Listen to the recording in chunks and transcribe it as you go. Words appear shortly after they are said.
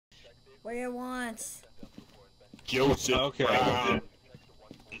What do you want? Joseph. Okay. Brown.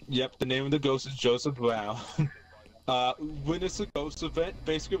 Yep, the name of the ghost is Joseph Brown. When it's a ghost event,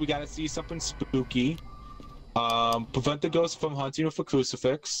 basically we gotta see something spooky. Prevent the ghost from hunting with a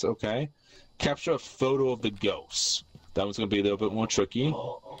crucifix, okay? Capture a photo of the ghost. That one's gonna be a little bit more tricky. Here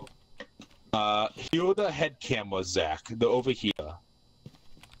are the head cameras, Zach. They're over here.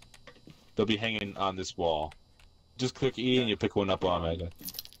 They'll be hanging on this wall. Just click E and you pick one up on Mega.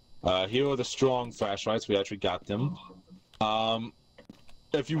 Here are the strong flashlights. We actually got them.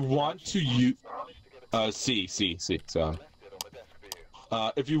 If you want to use... C, sorry.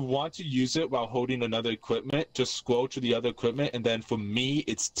 If you want to use it while holding another equipment, just scroll to the other equipment, and then for me,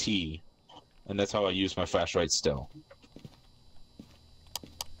 it's T. And that's how I use my flashlight still.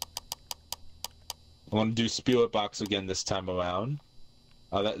 I want to do Spirit Box again this time around.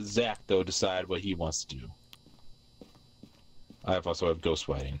 I'll let Zach, though, decide what he wants to do. I also have ghost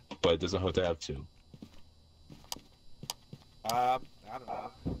writing, but it doesn't hurt to have two. I don't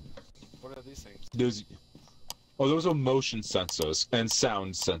know. What are these things? Those are motion sensors and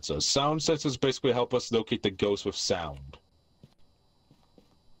sound sensors. Sound sensors basically help us locate the ghost with sound.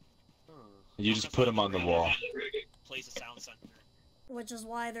 You just put them on the wall. Place a sound sensor. Which is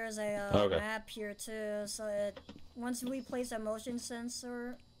why there's a map here too. So once we place a motion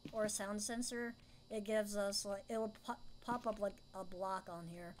sensor or a sound sensor, it gives us like it will pop up like a block on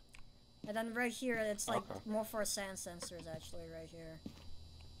here, and then right here it's like more for sound sensors actually right here.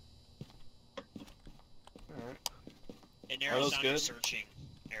 Alright. It narrows down your searching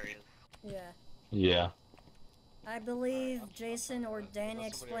area. Yeah. Yeah. I believe Jason or Danny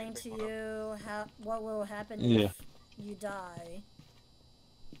explained to you what will happen if you die.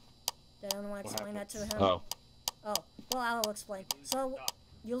 Did anyone want to explain that to him? Oh. Oh, well, I'll explain. So,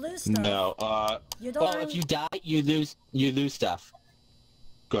 you lose stuff. No, you don't if you die, you lose stuff.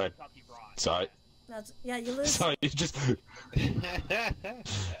 Go ahead. Sorry. Yeah, you lose. Sorry, just the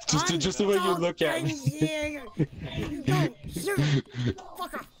way you look at me.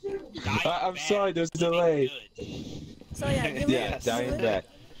 I'm sorry, there's a delay. So yeah,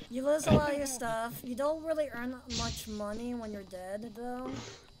 you lose a lot of your stuff. You don't really earn much money when you're dead, though.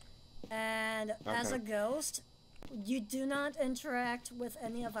 And as a ghost, you do not interact with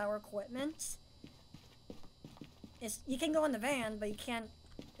any of our equipment. You can go in the van, but you can't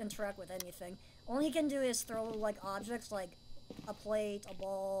interact with anything. All you can do is throw like objects like a plate, a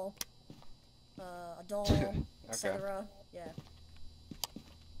ball, a doll, etc. Yeah.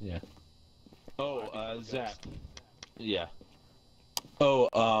 Yeah. Oh, Zach. Yeah. Oh,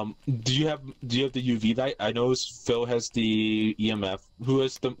 do you have the UV light? I know Phil has the EMF. Who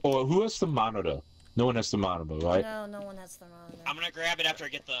has the monitor? No one has the monitor, right? No, no one has the monitor. I'm gonna grab it after I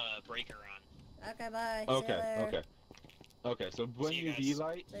get the breaker on. Okay, bye. Okay, so one UV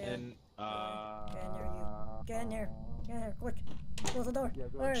light and Get in here, quick. Close the door.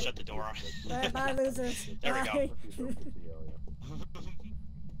 Yeah, shut the door. Bye, losers. There we go.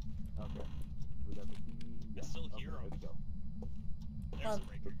 It's still here. Well,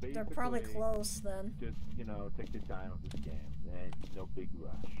 they're probably close then. Just, take your time with this game. No big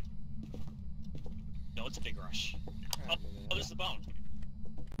rush. No, it's a big rush. Oh, there's the bone.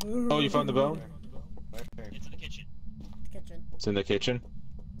 Oh, you found the bone? It's in the kitchen. It's in the kitchen?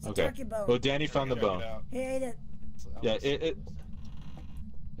 Okay. Well, Danny found the bone. He ate it. Yeah,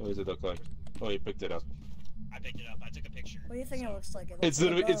 what does it look like? Oh, he picked it up. I picked it up. I took a picture. What do you think it looks like? It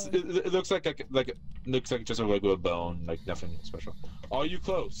looks like just a regular bone, like nothing special. Are you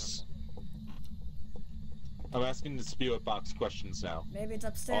close? I'm asking the spirit box questions now. Maybe it's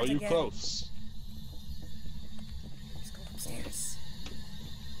upstairs. Are you close? Let's go upstairs.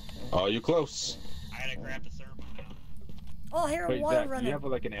 Are you close? I gotta grab the thermo now. Oh, I hear water Zach, running. Do you have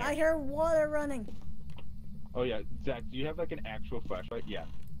like an I hear water running. Oh yeah, Zach, do you have like an actual flashlight? Yeah.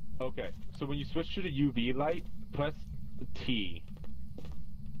 Okay, so when you switch to the UV light, press T.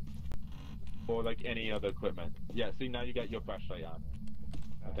 Or like any other equipment. Yeah, see now you got your flashlight on.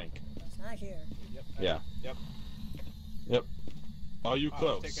 I think. It's not here. Yep. Yeah. Yep. Are you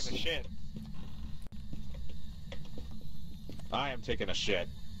close? I'm taking a shit. I am taking a shit.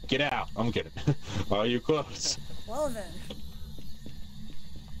 Get out. I'm kidding. Are you close? Well then.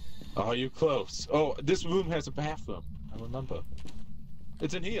 Are you close? Oh, this room has a bathroom. I remember.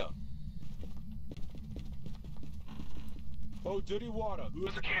 It's in here. Oh, dirty water. Who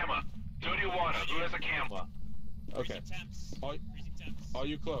has a camera? Dirty water. Who has a camera? Okay. Freezing temps. Are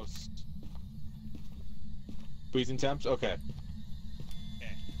you close? Freezing temps? Okay. Okay,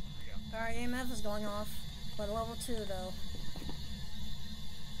 here we go. Alright, EMF is going off. But level 2 though.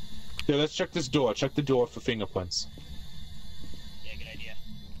 Yeah, let's check this door. Check the door for fingerprints. Yeah, good idea.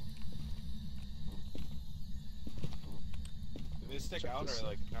 stick out or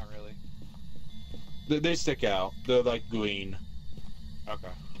like not really? They stick out. They're like green. Okay.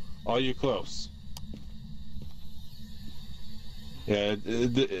 Are you close? Yeah,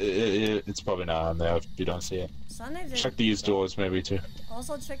 it's probably not on there if you don't see it. Sometimes Check these doors maybe too.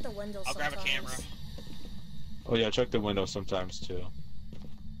 Also check the windows. I'll grab a camera. Oh yeah, check the window sometimes too.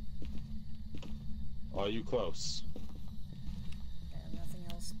 Are you close? Yeah, nothing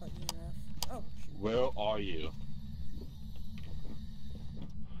else but EMF. Oh. Where are you?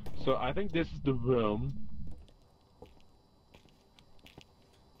 So I think this is the room.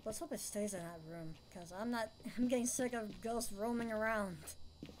 Let's hope it stays in that room, because I'm getting sick of ghosts roaming around.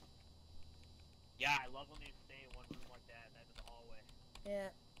 Yeah, I love when they stay in one room like that in the hallway. Yeah.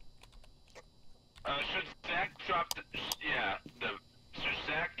 Should Zach drop the, should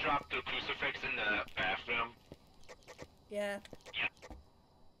Zach drop the crucifix in the bathroom? Yeah.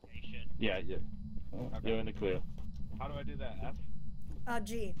 Yeah, you should. Yeah. Okay. You're in the clear. How do I do that? F?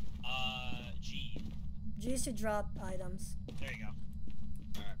 G. G. G is to drop items. There you go.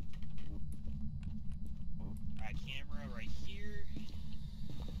 Alright. Alright, camera right here.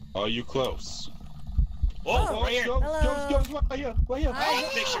 Are you close? Oh, right here! Go, Hello. right here, right here. Hi,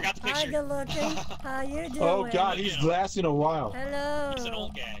 Got the picture, got the Hi, picture. good looking. How you doing? Oh God, he's lasting a while. Hello. He's an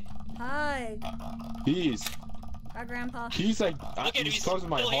old guy. Hi. Hi, Grandpa. He's like, Look at him, he's he's causing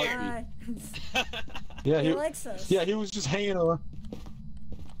my still here. heartbeat. Hi. Yeah, He likes us. Yeah, he was just hanging around.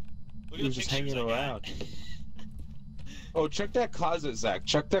 Look He at was the just pictures hanging I got. around. Oh, check that closet, Zach.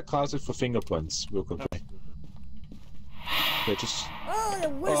 Check that closet for fingerprints, real quickly. Yeah, just. Oh, the Oh,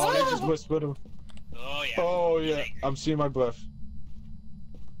 whisper. they just whispered him. Oh yeah. Oh He's yeah, angry. I'm seeing my breath.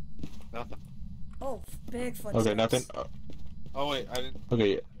 Nothing. Oh, big footsteps. Okay, nothing. Oh wait, I didn't.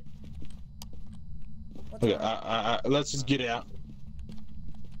 Okay, What's okay. wrong? Let's just get out.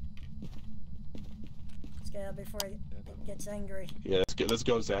 Let's get out before he gets angry. Yeah, let's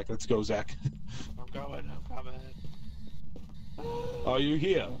go, Zach. Let's go, Zach. I'm going. I'm coming. Are you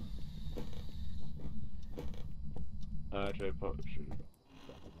here?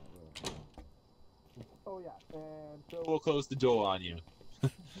 Oh yeah, and so we'll close the door on you.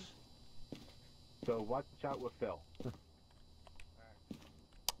 So watch out with Phil.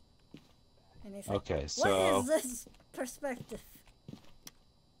 Anything. Okay, What so is this perspective?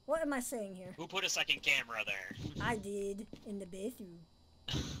 What am I saying here? Who put a second camera there? I did in the bathroom.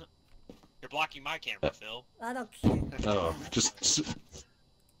 You're blocking my camera, Phil. I don't care. oh, just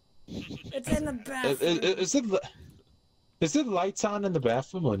It's in the bathroom. is it lights on in the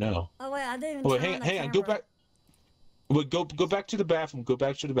bathroom or no? Oh wait, I didn't even Oh, wait, turn on the hang on, go camera. back. Wait, go back to the bathroom. Go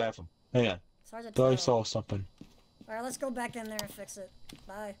back to the bathroom. Hang on. Sorry to Thought I tell. saw something. Alright, let's go back in there and fix it.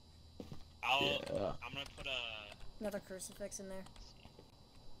 Bye. Yeah. I'm gonna put a. Another crucifix in there.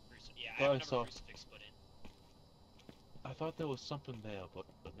 Yeah, I Thought I have another saw- crucifix put in. I thought there was something there, but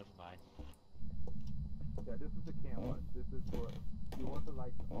never mind. Yeah, this is the camera. This is for you want the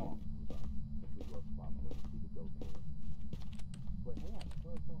lights off. This is what properly see the ghost here. Wait, hang on.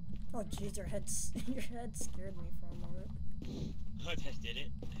 Oh jeez, your head scared me for a moment. Oh, that did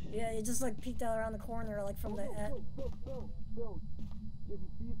it? Yeah, it just like peeked out around the corner, like from the. Phil, if you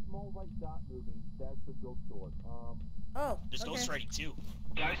see a small white dot moving, that's the ghost sword. Oh. There's okay. ghost writing too.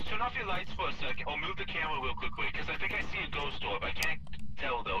 Guys, turn off your lights for a second, or move the camera real quickly, because I think I see a ghost orb. I can't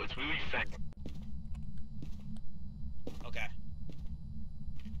tell though, it's really faint. Okay.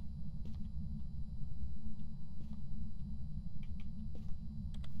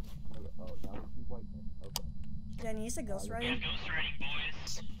 Oh, now we see whiteness. Okay. Danny, you said ghost Yeah, writing? ghost writing,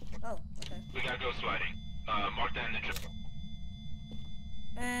 boys. Oh, okay. We got ghost writing. Mark that in the trip.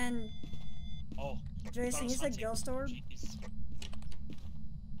 And Oh. Jason, you said ghost orb? Jeez.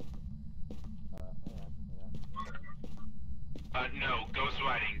 No, ghost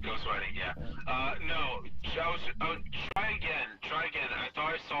writing, yeah. No, try again. I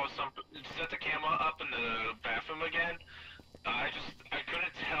thought I saw something. Set the camera up in the bathroom again. I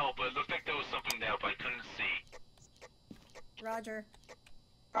couldn't tell, but it looked like there was something there, but I couldn't see. Roger.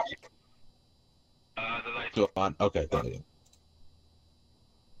 The lights. Go on. Okay, there you go.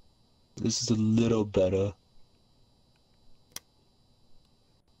 This is a little better.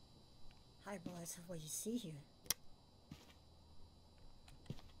 Hi, boys. What do you see here?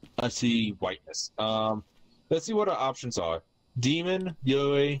 I see whiteness. Let's see what our options are. Demon,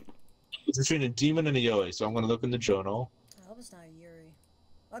 Yuri. It's between a demon and a Yuri, so I'm gonna look in the journal. I hope it's not a Yuri.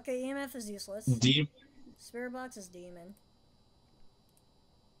 Okay, EMF is useless. Spirit box is demon.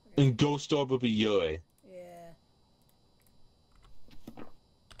 And Ghost Orb would be Yuri. Yeah.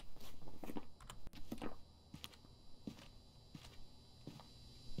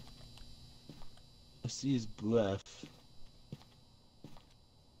 I see his breath.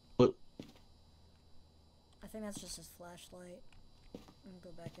 that's just his flashlight. I'm gonna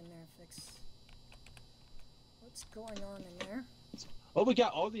go back in there and fix what's going on in there. Oh, we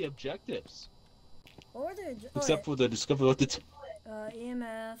got all the objectives. What were the Except for the discover what the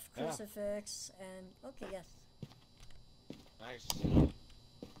EMF, crucifix, and okay, yes. Nice.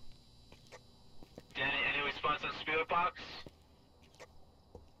 Danny, any response on spirit box?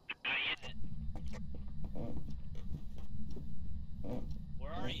 Not yet.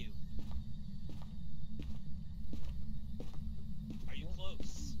 Where are you? Are you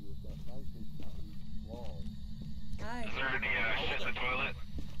close? Hi. Is there any shit in the toilet?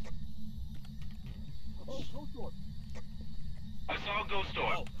 I saw a ghost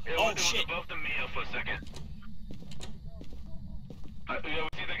orb. It was shit. above the meal for a second. Yeah, we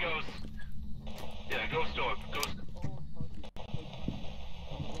see the ghost. Yeah, ghost orb. Ghost.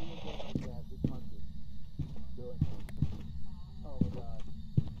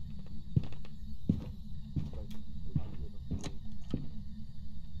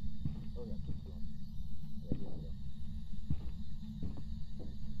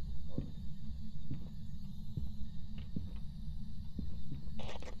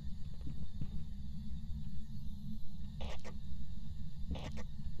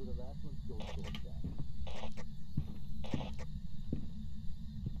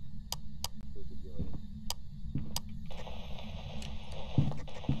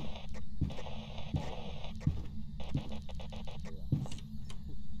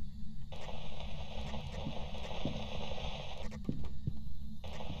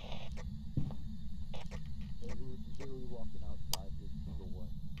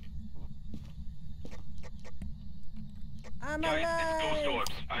 I'm Guys, alive! it's ghost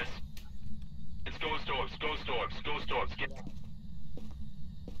orbs. It's ghost orbs. Ghost orbs. Ghost orbs. Get.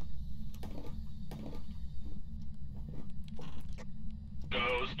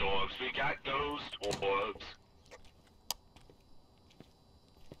 Ghost orbs. We got ghost orbs.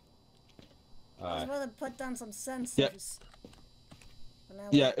 I was about to put down some sensors. But now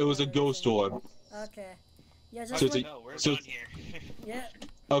Yeah, we're it was a ghost orb. Okay. Yeah, just So it's like, No, we're so done here. yeah.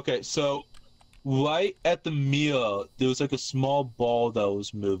 Okay, so right at the mirror, there was like a small ball that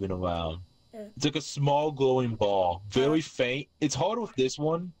was moving around. It's like a small glowing ball, very faint. It's harder with this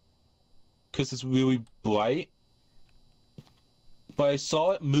one because it's really bright. But I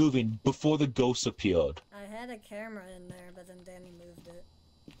saw it moving before the ghost appeared. I had a camera in there, but then Danny moved it.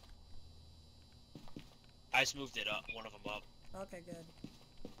 I just moved it up, one of them up. Okay, good.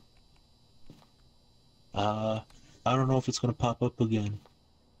 I don't know if it's gonna pop up again.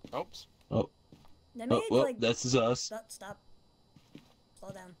 Oops. Oh, Let me, well, like, this is us. Stop. Slow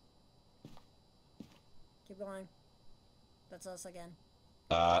down. Keep going. That's us again.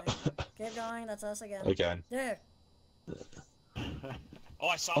 Keep going, that's us again. Again. There. Oh,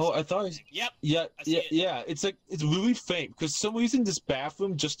 I saw Oh, something. I thought. Yep. Yeah, I see it. yeah. It's like it's really faint because for some reason this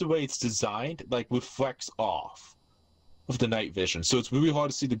bathroom, just the way it's designed, like reflects off of the night vision. So it's really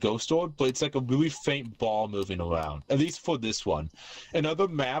hard to see the ghost orb, but it's like a really faint ball moving around. At least for this one. In other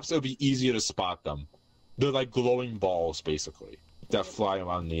maps, it'll be easier to spot them. They're like glowing balls, basically, that fly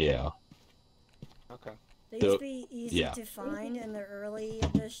around in the air. Okay. They used to be easy to find in the early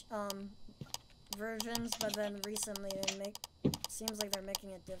versions, but then recently seems like they're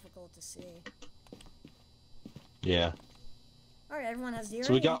making it difficult to see. Yeah. Alright, everyone has the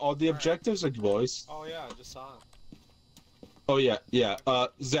So we got all the objectives, like boys. Oh yeah, I just saw it. Oh yeah, yeah.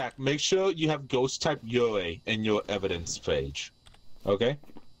 Zach, make sure you have ghost type Yuri in your evidence page. Okay?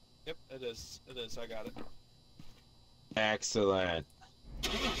 Yep, it is. It is. I got it. Excellent.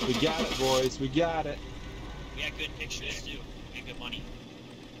 We got it, boys. We got it. We had good pictures too. And good money.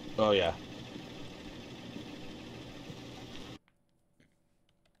 Oh yeah.